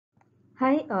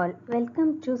Hi all, welcome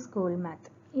to School Math.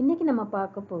 இன்னைக்கு நம்ம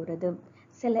பார்க்க போறது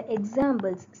சில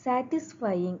examples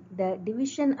satisfying the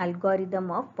division algorithm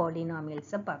of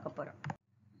polynomials பார்க்க போறோம்.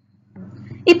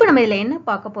 இப்போ நம்ம இதுல என்ன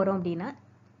பார்க்க போறோம் அப்படின்னா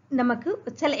நமக்கு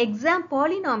சில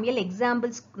polynomial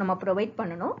examples நம்ம provide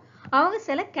பண்ணனும். அவங்க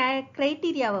சில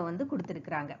criteria-வை வந்து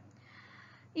கொடுத்திருக்காங்க.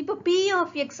 இப்போ P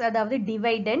of x அதாவது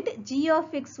dividend, G of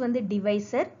x வந்து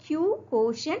divisor, Q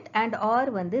quotient and R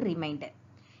வந்து remainder.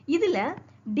 இதுல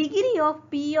degree of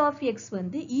P of x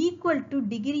வந்து equal to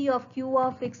degree of Q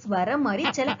of x வர மாதிரி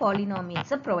சில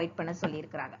polynomials provide பண்ண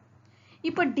சொல்லியிருக்கிறாங்க.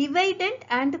 இப்போ dividend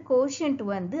and quotient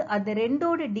வந்து அது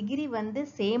ரெண்டோட டிகிரி வந்து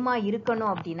சேமா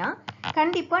இருக்கணும் அப்படின்னா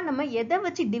கண்டிப்பா நம்ம எதை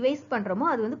வச்சு டிவைஸ் பண்றோமோ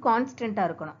அது வந்து கான்ஸ்டன்டா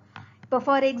இருக்கணும். இப்போ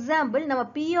ஃபார் எக்ஸாம்பிள் நம்ம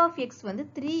P of x வந்து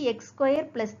 3x square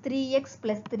plus 3x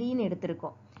plus 3ன்னு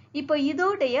எடுத்திருக்கோம். இப்போ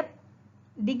இதோடைய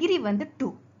டிகிரி வந்து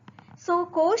 2. So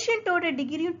quotient ஓட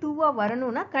டிகிரியும் 2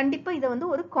 வரணும்னா கண்டிப்பா இதை வந்து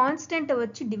ஒரு கான்ஸ்டன்ட்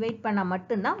வச்சு டிவைட் பண்ணா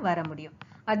மட்டும்தான் வர முடியும்.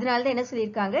 அதனால தான் என்ன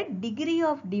சொல்லியிருக்காங்க, degree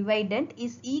of dividend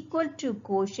is equal to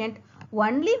quotient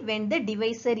only when the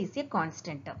divisor is a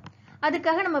constant.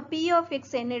 அதுக்காக நம்ம P of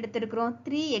x என்ன எடுத்திருக்கிறோம்,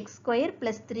 3x square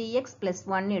plus 3x plus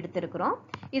 1 எடுத்திருக்கிறோம்.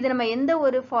 இது நம்ம எந்த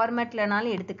ஒரு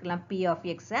ஃபார்மேட்லனாலும் எடுத்துக்கலாம் P of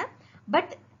x.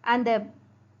 பட் அந்த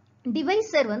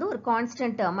டிவைசர் வந்து ஒரு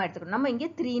கான்ஸ்டன்ட் டேர்மா எடுத்துக்கிறோம். நம்ம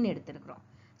இங்கே 3ன்னு எடுத்திருக்கிறோம்.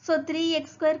 So 3x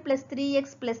square plus 3x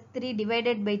plus 3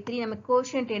 divided by 3 நமக்கு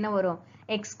quotient என்ன வரும்,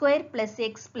 x square plus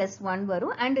x plus 1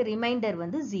 வரும் and remainder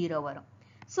வந்து 0 வரும்.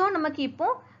 So நமக்கு இப்போ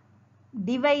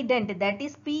dividend that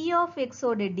is P of x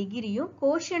ஓட டிகிரியும்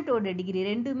quotient ஓட டிகிரி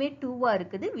ரெண்டுமே 2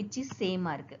 இருக்குது which is same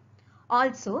இருக்கு.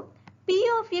 Also P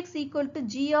of x equal to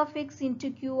G of x into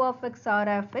Q of x R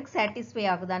of x satisfy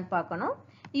ஆகுதான்னு பார்க்கணும்.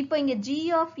 இப்போ இங்க G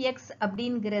of x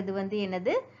அப்படிங்கிறது வந்து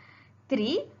என்னது 3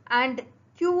 and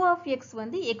Q of x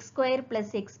வந்து x square plus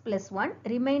x plus 1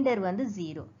 remainder வந்து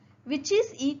 0 which is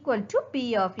equal to P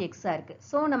of x இருக்கு.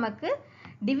 So நமக்கு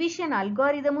division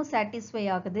algorithm satisfy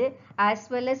ஆகுது as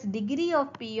well as degree of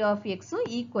P of x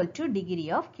equal to degree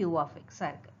of Q of x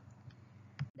இருக்கு.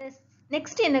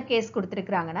 Next என்ன case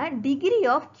கொடுத்திருக்காங்கன்னா degree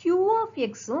of Q of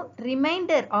x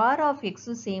remainder R of x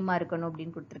சேமா இருக்கணும்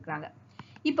அப்படின்னு கொடுத்திருக்காங்க.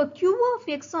 இப்போ Q of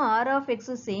x R of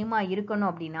x சேமா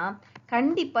இருக்கணும் அப்படின்னா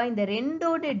கண்டிப்பா இந்த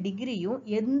ரெண்டோட டிகிரியும்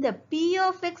எந்த P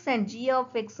of x and G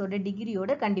of x ஓட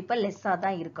டிகிரியோட கண்டிப்பா லெஸ்ஸா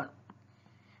தான் இருக்கணும்.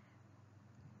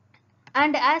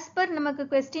 And as per நமக்கு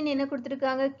question என்ன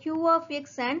கொடுத்திருக்காங்க, Q of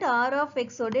x and R of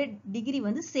x ஓட டிகிரி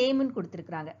வந்து சேம்னு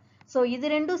கொடுத்திருக்காங்க. So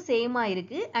இது ரெண்டும் சேமா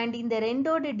இருக்கு and இந்த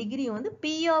ரெண்டோட டிகிரியும் வந்து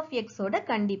P of x ஓட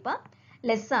கண்டிப்பா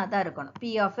லெஸ்ஸா தான் இருக்கணும்.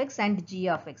 P of x and G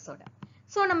of x ஓட.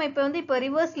 So நம்ம இப்போ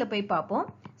ரிவர்ஸ்ல போய் பார்ப்போம்.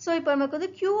 So இப்போ நமக்கு வந்து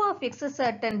Q of x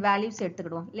certain values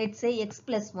எடுத்துக்கிடுவோம். Let's say x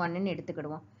plus 1ன்னு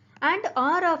எடுத்துக்கிடுவோம். And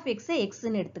R of x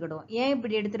xன்னு எடுத்துக்கிடுவோம். ஏன்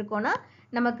இப்படி எடுத்திருக்கோம்னா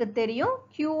நமக்கு தெரியும்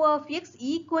Q of x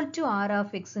equal to R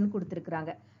of xன்னு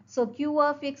கொடுத்திருக்காங்க. So Q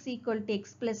of x equal to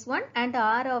x plus 1 and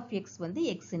R of x வந்து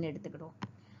xன்னு எடுத்துக்கிடுவோம்.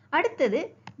 அடுத்தது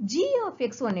G of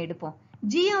x ஒன்னு எடுப்போம்.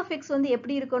 G of x வந்து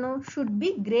எப்படி இருக்கணும், should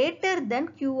be greater than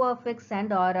Q of x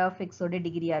and R of x ஓட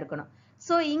டிகிரியா இருக்கணும்.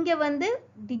 So இங்க வந்து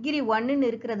டிகிரி 1ன்னு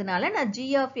இருக்கிறதுனால நான் G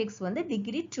of x வந்து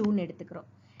டிகிரி 2ன்னு எடுத்துக்கிறோம்.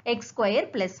 x square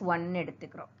plus 1ன்னு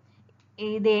எடுத்துக்கிறோம்.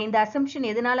 இந்த assumption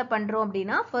எதனால பண்றோம்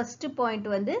அப்படின்னா first point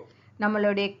வந்து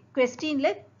நம்மளுடைய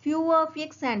questionல Q of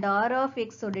x and R of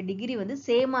x ஓட டிகிரி வந்து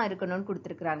சேமா இருக்கணும்னு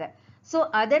கொடுத்திருக்காங்க. So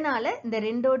அதனால இந்த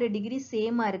ரெண்டோட டிகிரி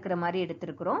சேமா இருக்கிற மாதிரி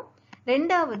எடுத்திருக்கிறோம்.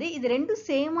 ரெண்டாவது இது ரெண்டும்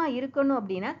சேமா இருக்கணும்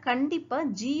அப்படின்னா கண்டிப்பா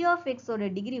G of x ஓட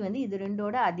டிகிரி வந்து இது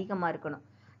ரெண்டோட அதிகமா இருக்கணும்.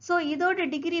 So இதோட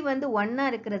டிகிரி வந்து 1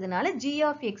 இருக்கிறதுனால G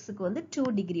of x க்கு வந்து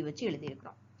 2 டிகிரி வச்சு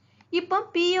எழுதியிருக்கிறோம். இப்போ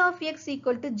P of x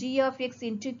equal to G of x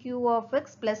into Q of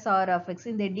x plus R of x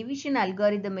இந்த division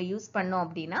algorithm யூஸ் பண்ணோம்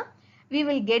அப்படின்னா we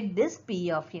will get this P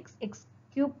of x, x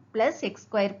cube plus x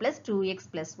square plus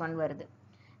 2x plus 1 வருது.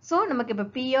 So நமக்கு இப்போ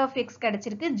P of x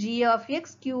கிடைச்சிருக்கு, G of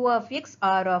x, Q of x,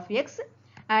 R of x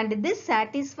and this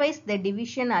satisfies the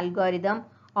division algorithm.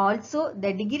 Also the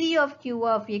degree of Q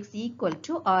of x equal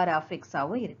to R of x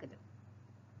ஆவும் இருக்குது.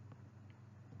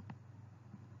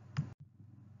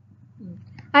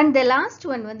 And the last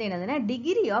one வந்து என்னதுன்னா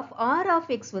degree of R of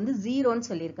x வந்து 0ன்னு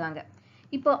சொல்லியிருக்காங்க.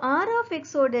 இப்போ R of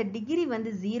x ஓட degree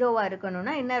வந்து 0வா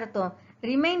இருக்கணும்னா என்ன அர்த்தம்,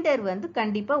 ரிமைண்டர் வந்து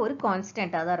கண்டிப்பா ஒரு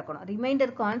கான்ஸ்டன்டா தான் இருக்கணும்.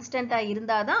 ரிமைண்டர் கான்ஸ்டன்டா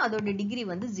இருந்தாதான் அதோட டிகிரி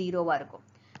வந்து 0வா இருக்கும்.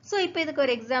 So இப்போ இதுக்கு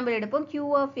ஒரு எக்ஸாம்பிள் எடுப்போம். Q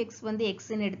of x வந்து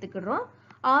xன்னு எடுத்துக்கிறோம்.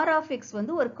 R of x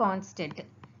வந்து ஒரு constant.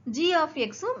 G of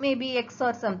x maybe x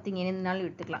or something என்னன்னாலும்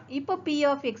எடுத்துக்கலாம். இப்போ P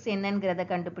of x என்னங்கிறத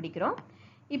கண்டுபிடிக்கிறோம்.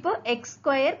 இப்போ x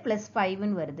square plus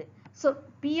 5ன்னு வருது. So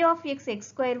P of x x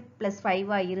square plus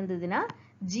 5 இருந்ததுன்னா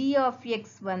G of x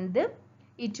வந்து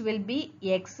it will be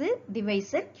x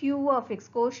divisor Q of x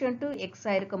quotient to x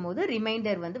இருக்கும்போது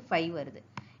remainder வந்து 5 வருது.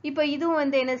 இப்போ இதுவும்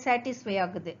வந்து என்ன satisfy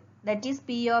ஆகுது, that is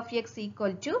p of x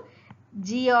equal to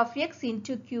g of x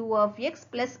into q of x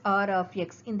plus r of x.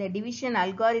 இந்த division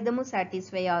algorithm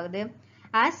satisfy ஆகுது,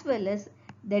 as well as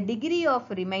the degree of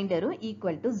remainder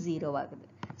equal to 0 ஆகுது.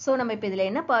 So நம்ம இப்போ இதில்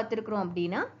என்ன பார்த்திருக்கிறோம்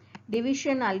அப்படின்னா,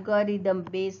 division algorithm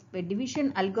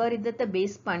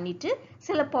base பண்ணிட்டு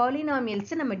சில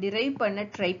polynomials நம்ம derive பண்ண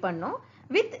try பண்ணோம்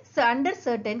with under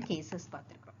certain cases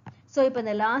பார்த்திருக்கிறோம். So இப்போ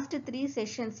இந்த last 3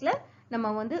 sessionsல நம்ம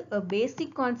வந்து basic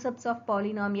concepts of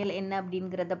polynomial என்ன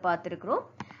அப்படிங்கிறத பார்த்திருக்கிறோம்.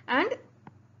 And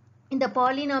இந்த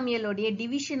polynomial உடைய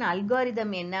division algorithm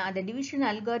என்ன, அந்த division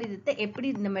algorithm எப்படி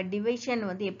நம்ம division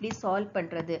வந்து எப்படி solve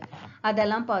பண்றது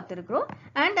அதெல்லாம் பார்த்திருக்கிறோம்.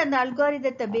 And அந்த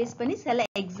algorithm பேஸ் பண்ணி சில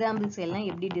examples எல்லாம்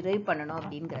எப்படி derive பண்ணணும்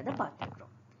அப்படிங்கிறத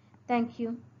பார்த்திருக்கிறோம். Thank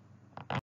you.